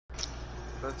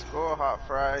Let's go, hot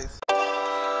fries.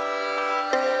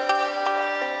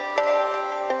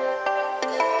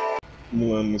 I'm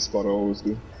gonna land the spot I always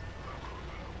do.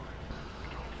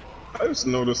 I just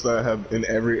noticed that I have in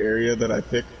every area that I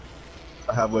pick,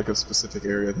 I have like a specific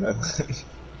area that I land.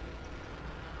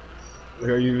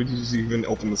 Like I usually even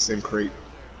open the same crate.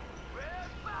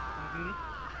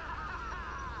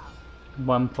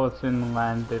 One person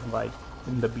landed like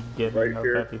in the beginning Right of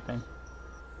here. everything.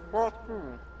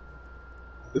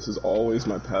 This is always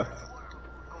my path.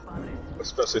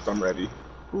 Especially if I'm ready.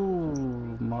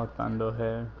 Ooh, more thunder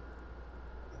here.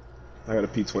 I got a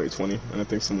P2020 and I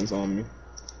think someone's on me.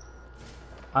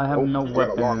 I have no you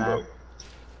got a weapon in that. longbow.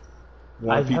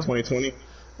 Want a P2020?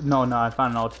 No, I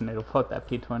found an alternator. Fuck that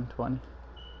P2020.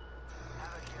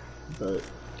 But...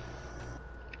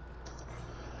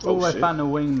 Oh, I shit. found a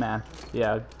wingman.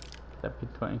 Yeah, that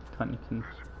P2020 can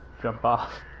jump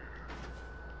off.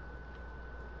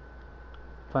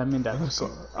 Find me that.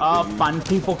 Find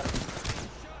people.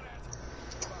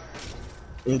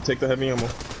 Take the heavy ammo.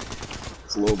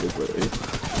 It's a little bit, but hey.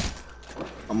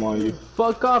 I'm on you.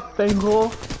 Fuck off, Bangle.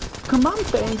 Come on,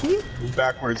 Bangy. Move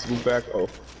backwards, move back. Oh,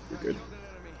 you're good.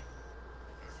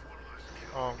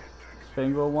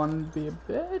 Bangle wanted to be a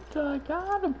bitch. I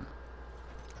got him.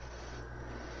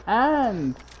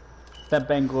 And that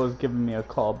Bangle is giving me a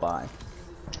call by.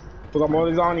 Put up all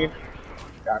these on you.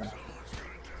 Got him.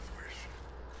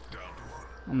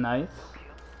 Nice.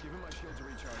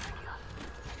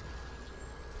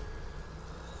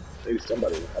 Maybe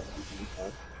somebody would have to do some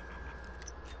time.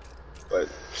 But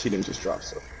she didn't just drop,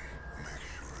 so.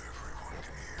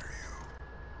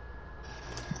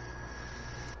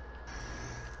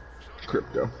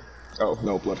 Crypto. Oh,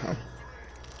 no, Bloodhound.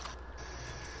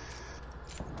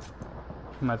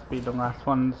 Must be the last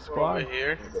one in the squad. Over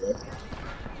here.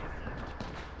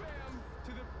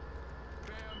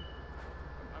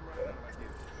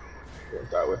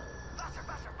 That way.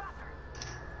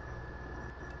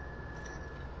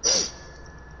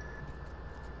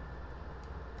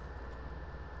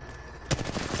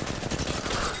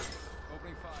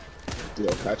 Did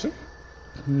I catch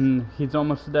him? He's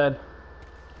almost dead.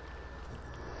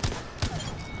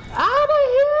 Out of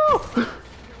here!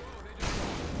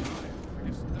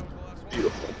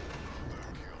 Beautiful.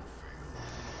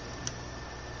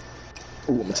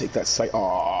 Ooh, I'm gonna take that sight.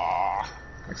 Aww.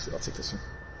 Actually, I'll take this one.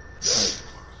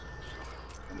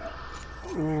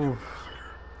 Ooh.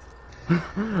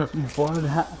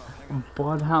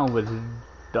 Bloodhound was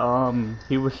dumb.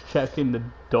 He was checking the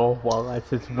door while I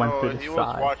just went through the side. He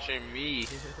was watching me.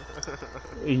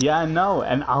 Yeah, I know,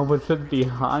 and I was just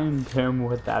behind him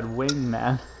with that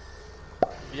wingman.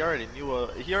 He already knew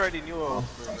what was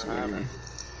going to happen.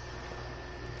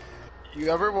 You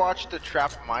ever watch the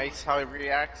trap mice? How he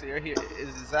reacts? He is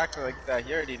exactly like that.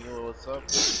 He already knew what's up.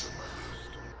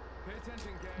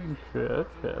 Sure.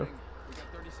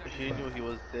 He knew he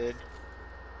was dead.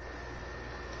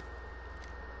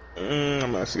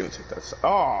 I'm actually gonna take that side.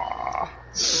 Aww.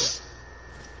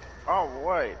 Oh,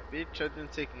 what? Bitch, I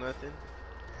didn't take nothing.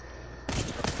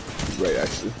 Right,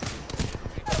 actually.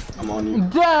 I'm on you.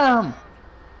 Damn!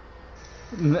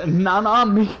 Not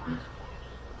on me.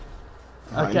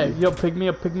 Okay, yo, pick me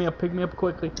up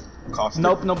quickly. Caustic.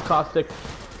 Nope, caustic.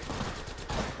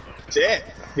 Shit!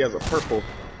 He has a purple.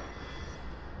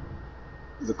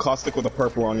 He's a caustic with a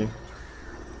purple on you.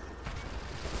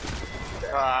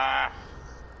 Ah.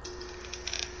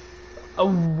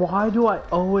 Why do I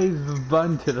always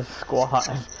run to the squad?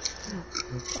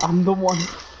 I'm the one.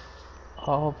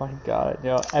 Oh my god,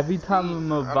 yo! Every time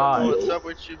I'm revived. I don't know what's up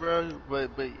with you, bro, but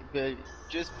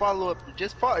just follow up.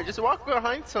 Just walk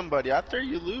behind somebody. After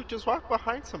you loot, just walk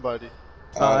behind somebody.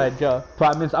 Alright, Joe.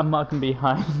 Promise I'm not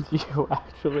behind you,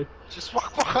 actually. Just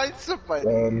walk behind somebody.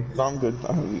 No, I'm good.